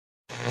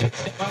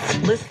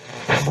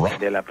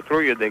De la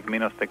patrulla de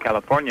Caminos de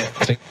California.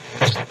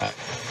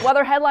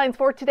 Weather headlines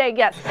for today,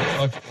 yes.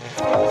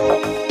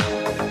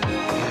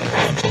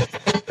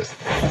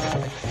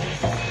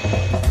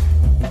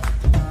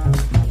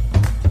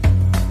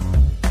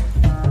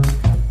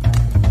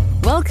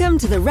 Welcome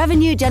to the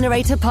Revenue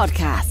Generator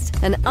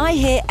Podcast, an I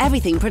Hear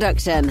Everything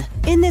production.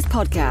 In this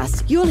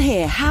podcast, you'll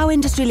hear how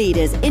industry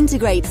leaders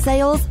integrate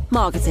sales,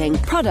 marketing,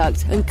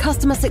 product, and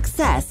customer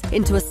success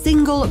into a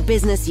single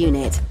business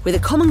unit with a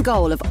common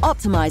goal of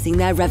optimizing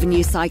their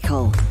revenue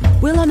cycle.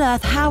 We'll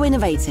unearth how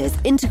innovators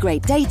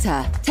integrate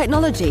data,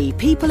 technology,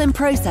 people, and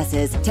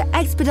processes to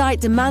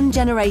expedite demand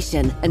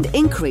generation and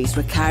increase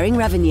recurring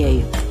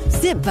revenue.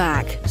 Sit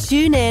back,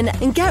 tune in,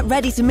 and get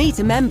ready to meet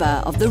a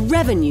member of the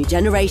revenue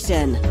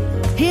generation.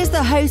 Here's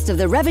the host of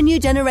the Revenue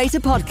Generator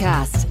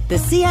Podcast, the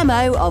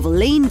CMO of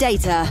Lean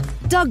Data,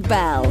 Doug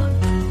Bell.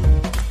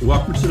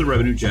 Welcome to the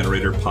Revenue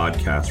Generator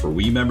Podcast, where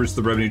we members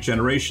of the Revenue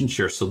Generation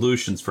share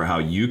solutions for how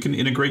you can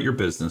integrate your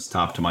business to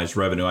optimize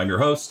revenue. I'm your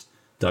host,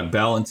 Doug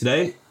Bell, and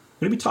today I'm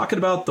going to be talking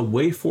about the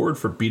way forward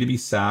for B2B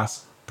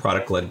SaaS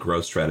product-led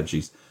growth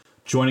strategies.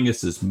 Joining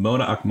us is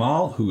Mona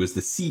Akmal, who is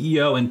the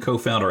CEO and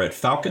co-founder at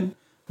Falkon,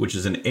 which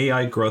is an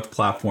AI growth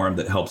platform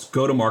that helps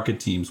go-to-market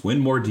teams win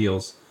more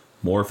deals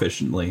more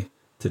efficiently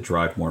to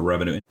drive more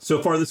revenue.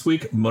 So far this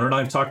week, Mona and I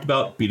have talked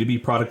about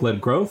B2B product-led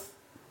growth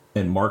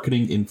and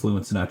marketing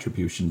influence and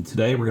attribution.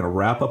 Today, we're going to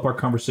wrap up our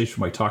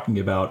conversation by talking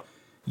about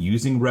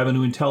using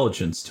revenue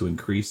intelligence to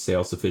increase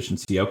sales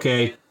efficiency.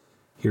 Okay,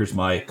 here's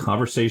my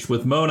conversation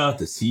with Mona,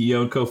 the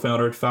CEO and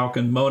co-founder at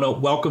Falkon. Mona,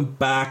 welcome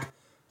back.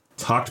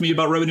 Talk to me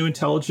about revenue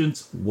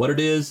intelligence, what it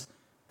is,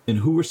 and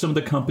who are some of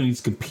the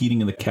companies competing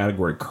in the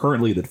category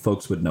currently that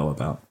folks would know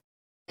about?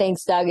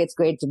 Thanks, Doug. It's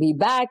great to be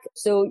back.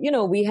 So,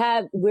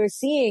 we're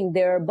seeing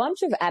there are a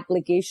bunch of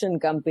application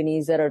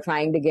companies that are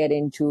trying to get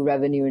into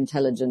revenue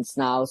intelligence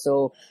now.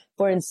 So,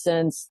 for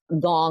instance,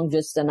 Gong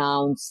just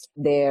announced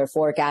their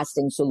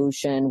forecasting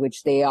solution,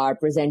 which they are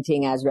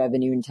presenting as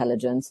revenue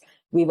intelligence.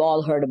 We've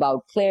all heard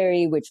about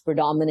Clary, which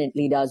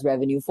predominantly does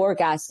revenue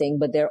forecasting,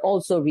 but they're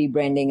also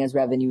rebranding as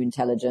revenue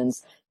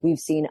intelligence. We've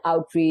seen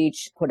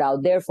Outreach put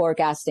out their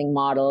forecasting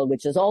model,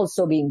 which is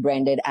also being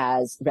branded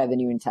as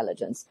revenue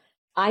intelligence.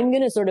 I'm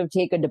going to sort of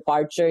take a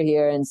departure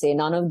here and say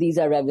none of these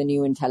are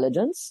revenue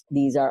intelligence.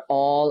 These are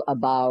all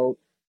about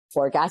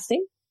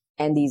forecasting,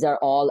 and these are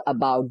all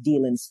about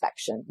deal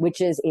inspection,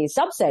 which is a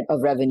subset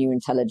of revenue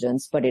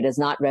intelligence, but it is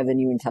not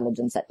revenue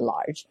intelligence at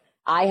large.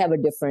 I have a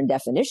different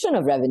definition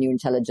of revenue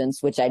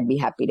intelligence, which I'd be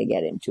happy to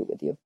get into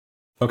with you.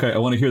 Okay, I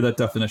want to hear that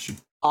definition.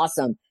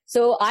 Awesome.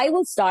 So I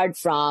will start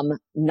from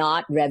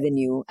not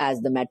revenue as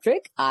the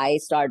metric. I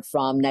start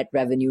from net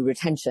revenue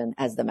retention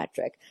as the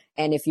metric.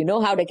 And if you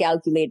know how to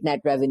calculate net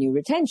revenue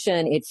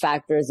retention, it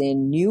factors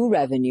in new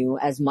revenue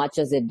as much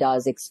as it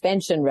does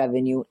expansion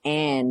revenue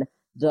and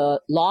the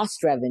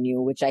lost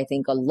revenue, which I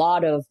think a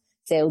lot of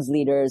sales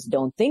leaders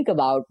don't think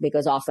about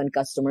because often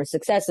customer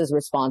success is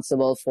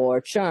responsible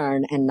for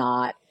churn and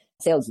not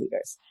sales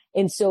leaders.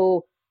 And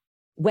so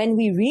when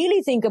we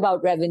really think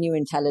about revenue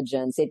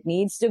intelligence, it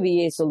needs to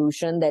be a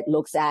solution that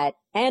looks at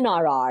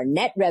NRR,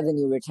 net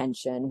revenue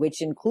retention,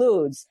 which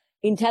includes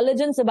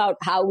intelligence about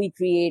how we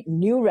create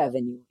new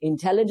revenue,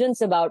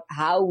 intelligence about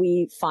how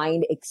we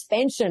find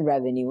expansion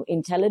revenue,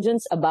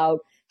 intelligence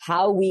about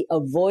how we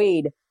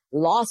avoid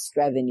lost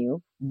revenue.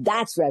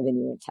 That's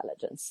revenue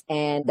intelligence.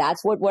 And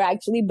that's what we're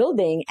actually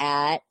building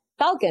at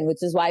Falkon,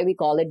 which is why we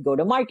call it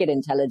go-to-market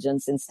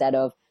intelligence instead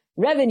of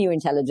revenue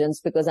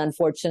intelligence, because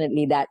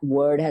unfortunately that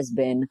word has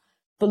been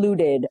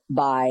polluted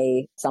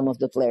by some of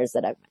the players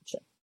that I've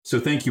mentioned. So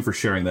thank you for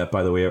sharing that.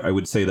 By the way, I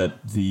would say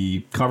that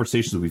the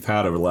conversations that we've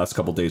had over the last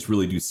couple of days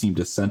really do seem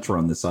to center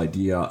on this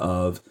idea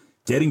of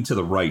getting to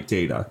the right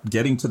data,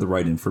 getting to the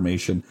right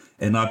information,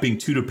 and not being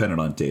too dependent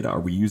on data. Are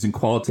we using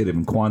qualitative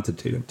and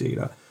quantitative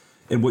data?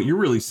 And what you're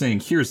really saying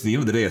here is at the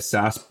end of the day, a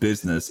SaaS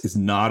business is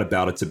not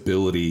about its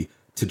ability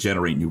to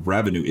generate new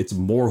revenue. It's a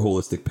more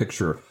holistic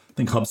picture. I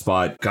think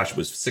HubSpot, it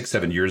was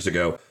 6-7 years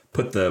ago,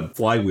 put the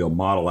flywheel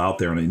model out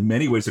there. And in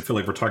many ways, I feel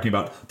like we're talking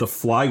about the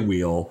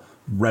flywheel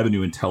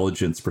revenue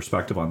intelligence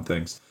perspective on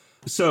things.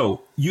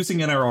 So using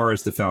NRR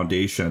as the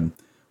foundation,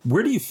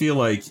 where do you feel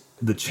like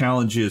the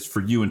challenge is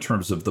for you in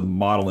terms of the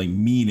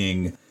modeling?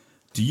 Meaning,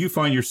 do you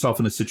find yourself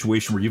in a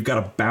situation where you've got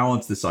to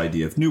balance this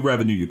idea of new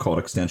revenue, you call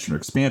it extension or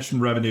expansion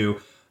revenue,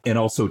 and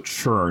also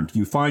churn? Do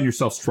you find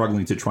yourself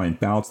struggling to try and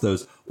balance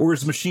those? Or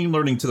is machine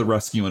learning to the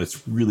rescue and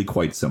it's really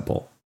quite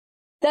simple?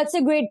 That's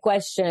a great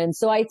question.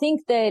 So I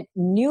think that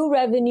new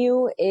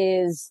revenue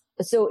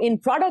so in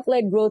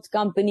product-led growth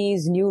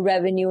companies, new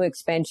revenue,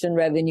 expansion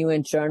revenue,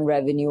 and churn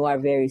revenue are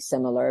very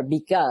similar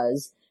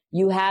because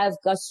you have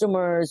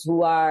customers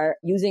who are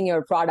using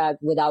your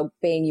product without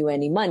paying you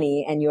any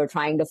money, and you're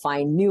trying to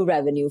find new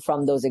revenue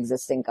from those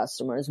existing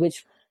customers,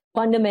 which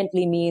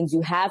fundamentally means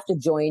you have to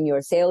join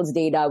your sales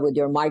data with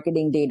your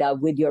marketing data,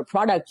 with your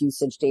product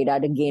usage data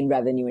to gain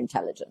revenue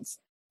intelligence.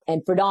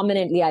 And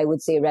predominantly, I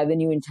would say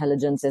revenue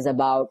intelligence is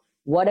about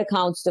what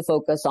accounts to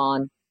focus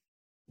on,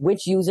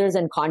 which users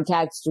and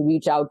contacts to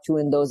reach out to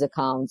in those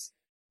accounts,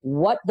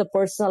 what the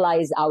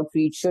personalized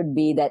outreach should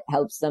be that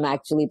helps them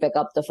actually pick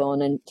up the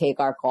phone and take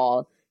our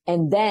call.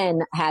 And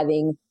then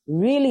having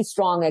really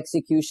strong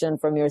execution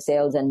from your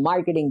sales and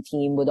marketing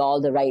team with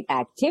all the right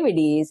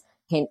activities,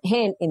 hint,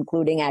 hint,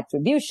 including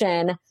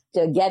attribution,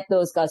 to get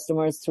those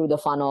customers through the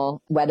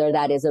funnel, whether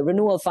that is a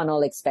renewal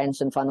funnel,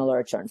 expansion funnel, or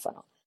a churn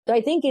funnel. So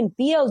I think in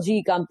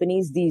PLG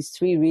companies, these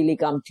three really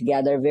come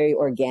together very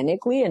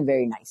organically and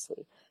very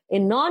nicely.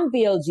 In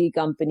non-PLG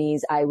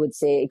companies, I would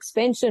say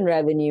expansion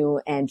revenue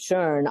and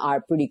churn are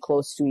pretty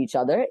close to each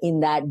other in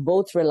that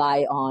both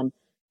rely on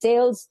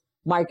sales,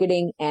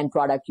 marketing, and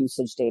product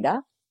usage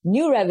data.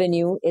 New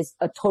revenue is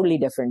a totally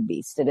different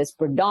beast. It is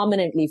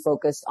predominantly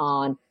focused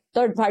on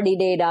third-party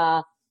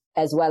data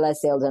as well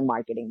as sales and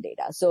marketing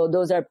data. So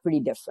those are pretty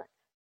different.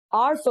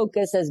 Our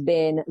focus has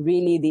been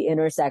really the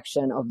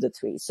intersection of the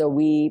three. So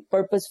we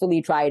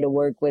purposefully try to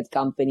work with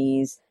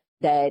companies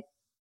that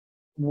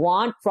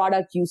want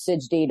product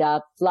usage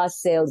data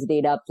plus sales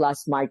data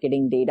plus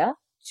marketing data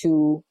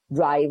to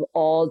drive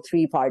all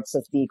three parts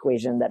of the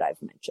equation that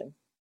I've mentioned.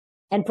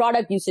 And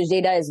product usage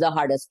data is the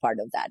hardest part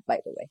of that, by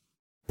the way.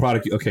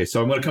 Okay,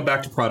 so I'm going to come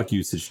back to product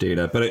usage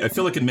data, but I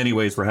feel like in many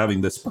ways we're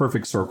having this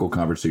perfect circle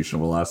conversation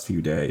over the last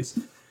few days.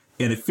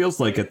 And it feels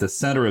like at the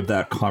center of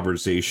that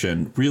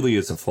conversation really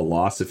is a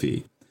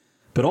philosophy,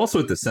 but also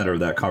at the center of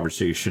that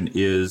conversation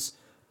is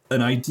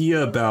an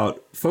idea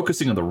about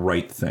focusing on the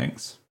right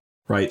things,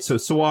 right?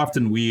 So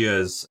often we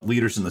as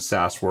leaders in the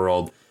SaaS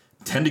world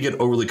tend to get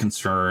overly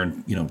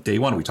concerned. Day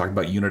one, we talked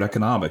about unit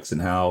economics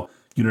and how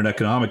unit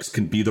economics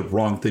can be the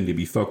wrong thing to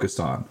be focused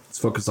on. It's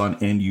focused on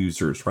end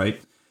users,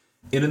 right?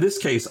 And in this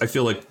case, I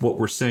feel like what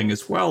we're saying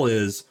as well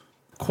is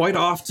quite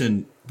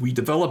often we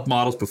develop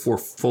models before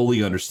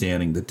fully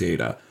understanding the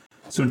data.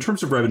 So in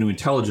terms of revenue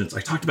intelligence,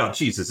 I talked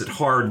about, is it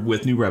hard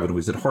with new revenue?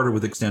 Is it harder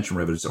with extension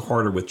revenue? Is it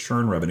harder with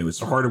churn revenue?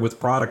 Is it harder with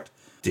product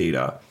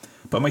data?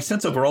 But my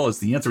sense overall is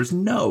the answer is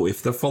no.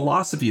 If the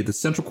philosophy, the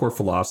central core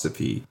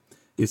philosophy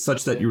is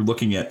such that you're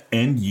looking at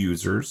end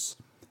users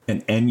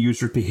and end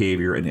user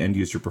behavior and end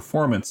user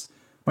performance,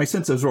 my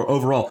sense is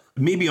overall,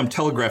 maybe I'm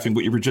telegraphing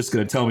what you were just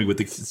going to tell me what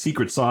the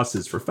secret sauce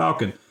is for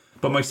Falkon,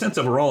 but my sense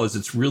overall is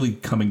it's really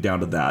coming down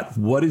to that.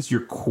 What is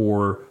your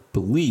core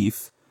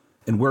belief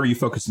and where are you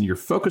focusing? You're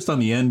focused on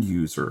the end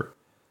user.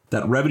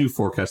 That revenue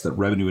forecast, that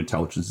revenue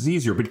intelligence is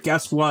easier. But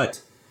guess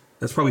what?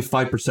 That's probably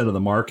 5% of the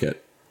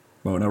market.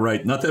 Mona,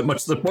 right? Not that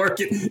much of the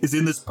market is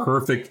in this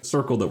perfect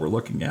circle that we're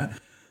looking at.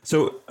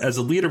 So as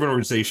a leader of an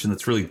organization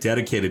that's really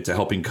dedicated to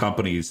helping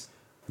companies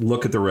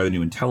look at their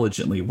revenue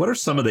intelligently, what are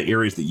some of the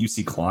areas that you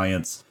see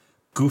clients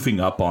goofing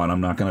up on?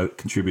 I'm not going to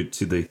contribute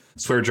to the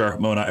swear jar,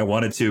 Mona. I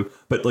wanted to,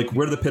 but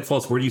where are the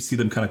pitfalls? Where do you see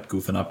them kind of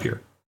goofing up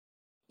here?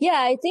 Yeah,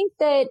 I think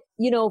that,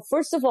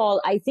 first of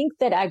all, I think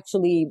that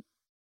actually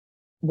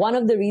one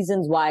of the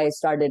reasons why I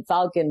started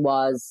Falkon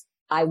was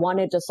I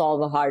wanted to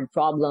solve a hard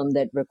problem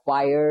that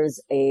requires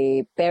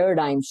a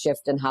paradigm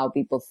shift in how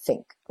people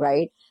think,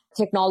 right?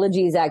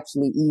 Technology is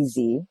actually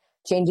easy.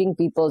 Changing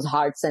people's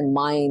hearts and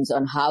minds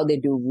on how they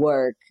do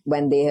work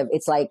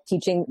it's like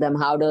teaching them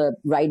how to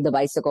ride the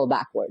bicycle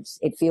backwards.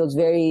 It feels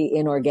very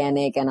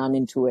inorganic and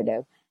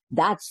unintuitive.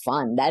 That's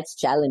fun. That's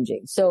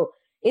challenging. So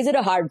is it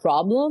a hard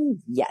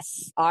problem?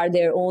 Yes. Are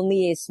there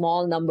only a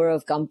small number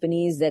of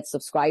companies that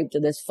subscribe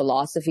to this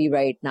philosophy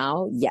right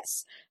now?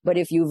 Yes. But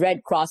if you've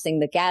read Crossing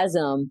the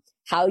Chasm,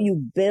 how you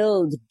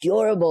build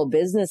durable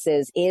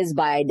businesses is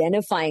by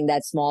identifying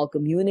that small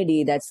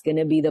community that's going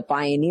to be the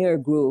pioneer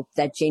group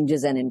that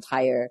changes an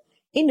entire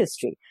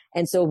industry.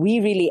 And so we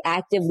really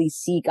actively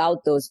seek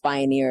out those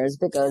pioneers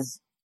because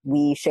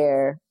we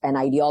share an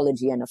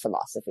ideology and a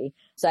philosophy.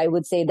 So I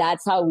would say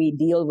that's how we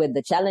deal with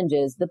the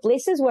challenges. The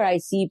places where I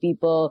see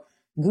people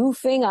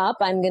goofing up,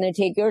 I'm going to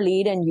take your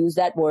lead and use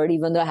that word,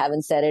 even though I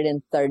haven't said it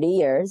in 30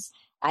 years.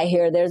 I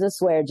hear there's a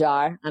swear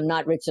jar. I'm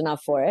not rich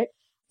enough for it.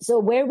 So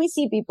where we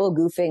see people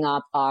goofing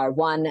up are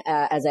one,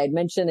 as I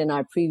mentioned in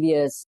our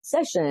previous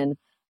session,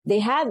 they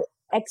have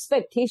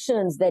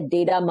expectations that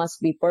data must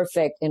be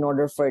perfect in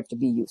order for it to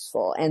be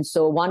useful. And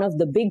so one of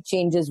the big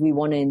changes we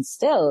want to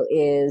instill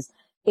is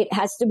it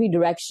has to be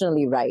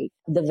directionally right.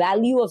 The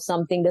value of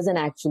something doesn't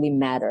actually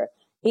matter.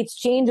 Its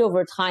change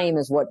over time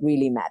is what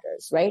really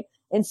matters, right?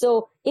 And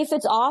so if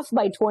it's off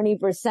by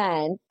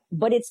 20%,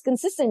 but it's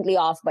consistently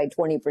off by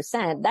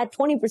 20%, that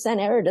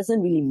 20% error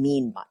doesn't really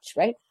mean much,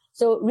 right?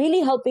 So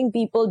really helping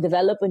people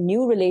develop a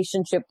new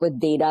relationship with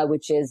data,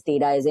 which is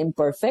data is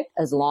imperfect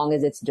as long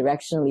as it's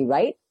directionally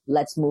right.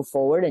 Let's move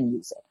forward and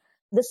use it.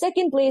 The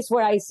second place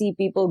where I see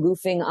people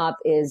goofing up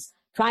is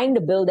trying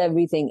to build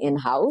everything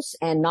in-house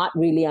and not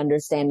really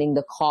understanding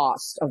the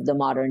cost of the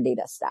modern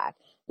data stack.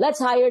 Let's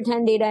hire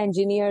 10 data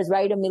engineers,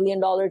 write $1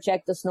 million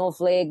check to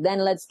Snowflake, then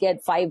let's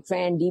get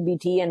Fivetran,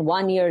 DBT, and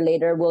 1 year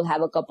later, we'll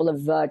have a couple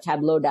of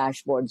Tableau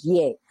dashboards.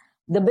 Yay.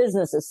 The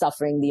business is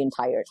suffering the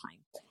entire time.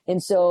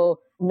 And so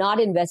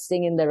not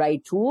investing in the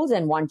right tools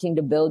and wanting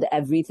to build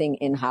everything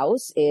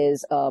in-house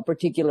is a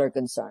particular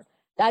concern.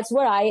 That's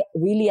where I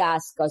really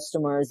ask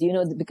customers,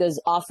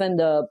 because often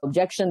the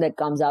objection that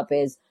comes up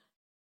is,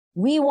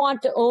 We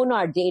want to own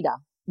our data.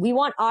 We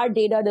want our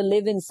data to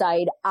live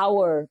inside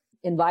our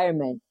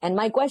environment. And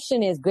my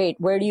question is, great,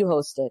 where do you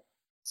host it?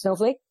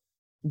 Snowflake?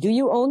 Do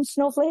you own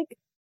Snowflake?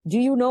 Do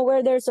you know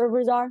where their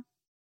servers are?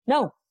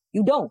 No,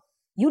 you don't.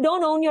 You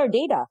don't own your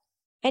data.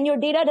 And your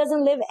data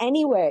doesn't live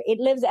anywhere. It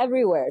lives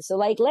everywhere. So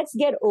let's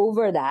get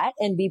over that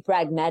and be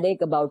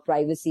pragmatic about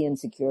privacy and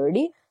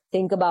security.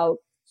 Think about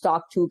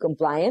SOC 2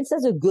 compliance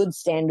as a good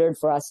standard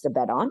for us to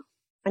bet on.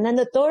 And then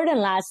the third and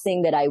last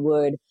thing that I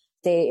would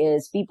say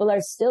is people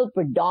are still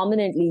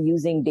predominantly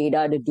using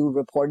data to do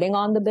reporting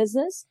on the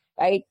business,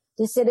 right?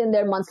 To sit in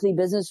their monthly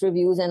business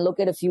reviews and look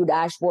at a few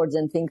dashboards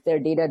and think they're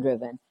data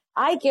driven.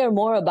 I care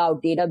more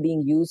about data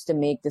being used to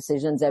make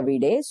decisions every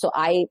day. So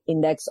I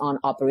index on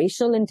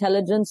operational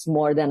intelligence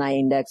more than I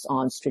index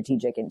on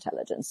strategic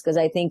intelligence, because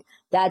I think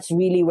that's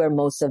really where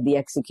most of the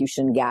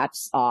execution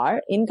gaps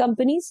are in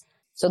companies.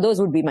 So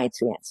those would be my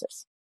 3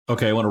 answers.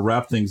 Okay, I want to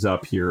wrap things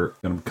up here.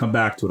 I'm going to come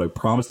back to what I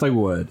promised I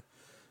would.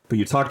 But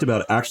you talked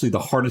about actually the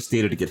hardest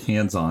data to get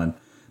hands on.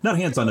 Not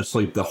hands on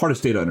necessarily, the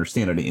hardest data to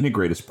understand and to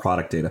integrate is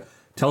product data.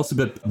 Tell us a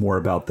bit more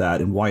about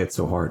that and why it's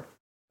so hard.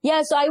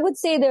 Yeah, so I would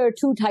say there are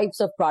 2 types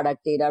of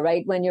product data,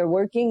 right? When you're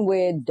working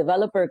with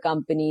developer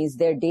companies,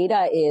 their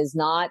data is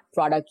not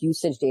product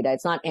usage data.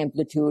 It's not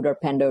amplitude or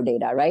Pendo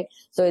data, right?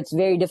 So it's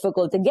very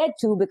difficult to get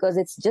to because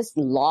it's just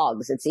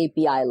logs. It's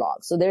API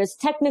logs. So there's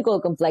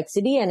technical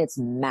complexity and it's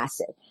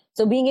massive.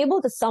 So being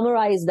able to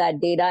summarize that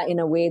data in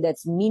a way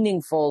that's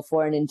meaningful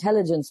for an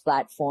intelligence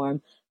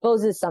platform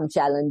poses some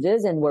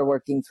challenges, and we're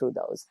working through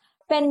those.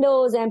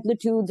 Pendos,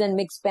 amplitudes, and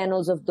mixed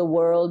panels of the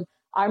world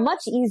are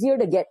much easier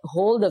to get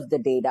hold of the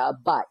data,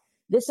 but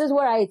this is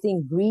where I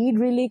think greed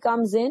really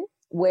comes in,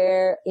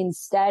 where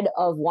instead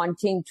of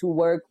wanting to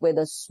work with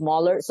a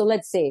smaller, so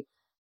let's say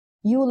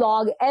you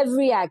log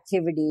every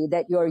activity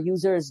that your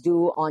users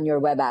do on your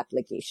web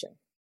application.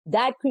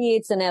 That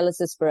creates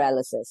analysis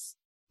paralysis.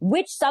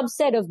 Which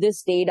subset of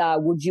this data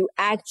would you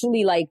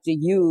actually like to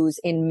use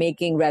in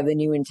making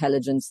revenue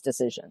intelligence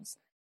decisions?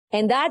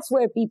 And that's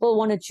where people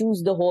want to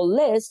choose the whole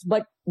list,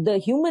 but the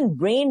human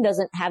brain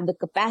doesn't have the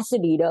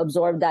capacity to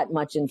absorb that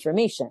much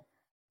information.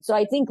 So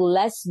I think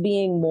less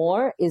being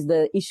more is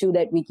the issue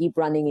that we keep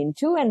running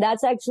into. And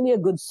that's actually a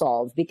good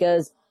solve,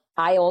 because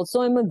I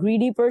also am a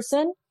greedy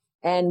person.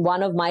 And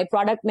one of my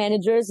product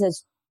managers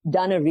has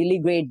done a really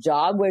great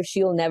job where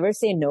she'll never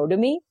say no to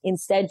me.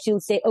 Instead, she'll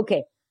say,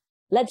 okay,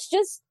 let's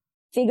just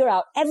figure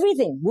out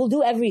everything. We'll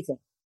do everything.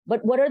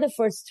 But what are the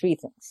first 3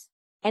 things?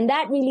 And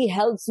that really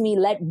helps me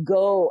let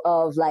go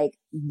of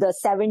the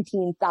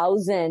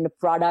 17,000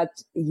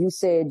 product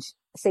usage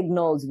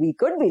signals we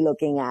could be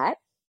looking at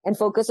and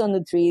focus on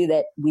the 3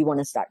 that we want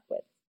to start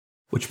with.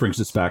 Which brings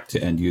us back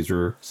to end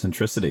user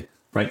centricity,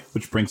 right?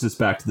 Which brings us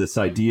back to this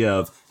idea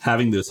of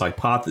having those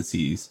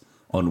hypotheses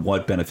on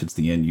what benefits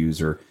the end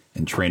user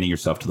and training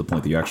yourself to the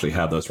point that you actually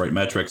have those right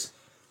metrics.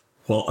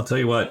 Well, I'll tell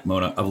you what,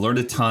 Mona, I've learned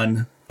a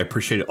ton. I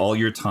appreciate all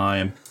your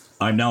time.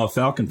 I'm now a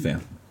Falkon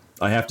fan.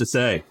 I have to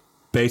say,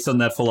 based on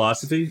that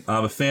philosophy,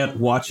 I'm a fan.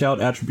 Watch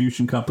out,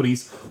 attribution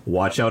companies.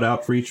 Watch out,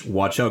 Outreach.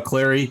 Watch out,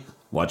 Clary.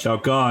 Watch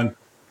out, Gong.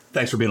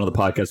 Thanks for being on the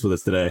podcast with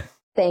us today.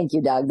 Thank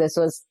you, Doug. This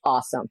was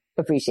awesome.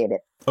 Appreciate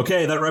it.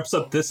 Okay, that wraps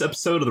up this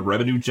episode of the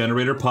Revenue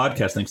Generator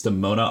Podcast. Thanks to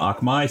Mona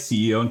Akmal,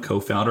 CEO and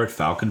co-founder at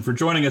Falkon, for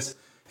joining us.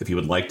 If you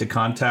would like to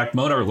contact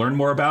Mona or learn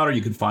more about her,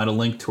 you can find a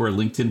link to her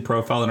LinkedIn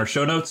profile in our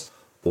show notes,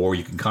 or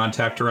you can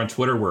contact her on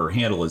Twitter, where her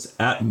handle is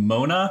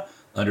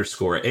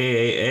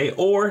 @Mona_AAA,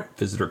 or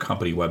visit her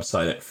company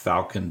website at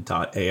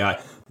falkon.ai.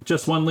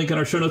 Just one link in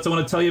our show notes I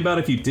want to tell you about.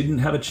 If you didn't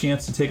have a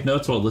chance to take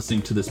notes while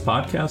listening to this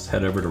podcast,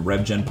 head over to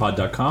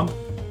revgenpod.com,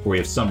 where we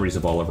have summaries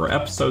of all of our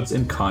episodes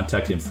and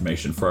contact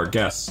information for our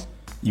guests.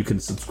 You can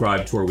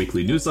subscribe to our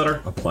weekly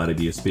newsletter, apply to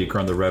be a speaker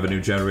on the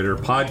Revenue Generator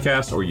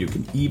podcast, or you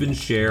can even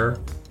share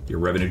your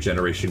revenue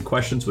generation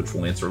questions, which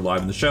we'll answer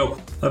live in the show.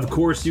 Of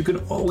course, you can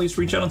always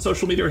reach out on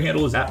social media. Our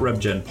handle is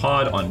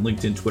 @RevGenPod on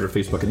LinkedIn, Twitter,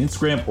 Facebook, and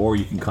Instagram, or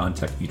you can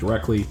contact me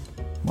directly.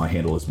 My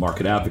handle is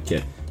Market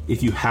Advocate.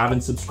 If you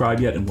haven't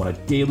subscribed yet and want a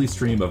daily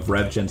stream of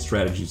RevGen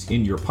strategies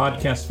in your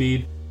podcast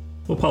feed,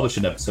 we'll publish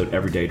an episode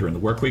every day during the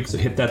work week. So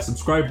hit that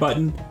subscribe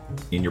button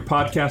in your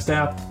podcast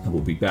app, and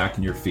we'll be back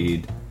in your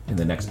feed in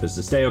the next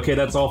business day. Okay,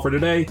 that's all for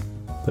today.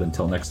 But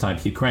until next time,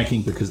 keep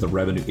cranking, because the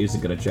revenue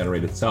isn't going to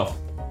generate itself.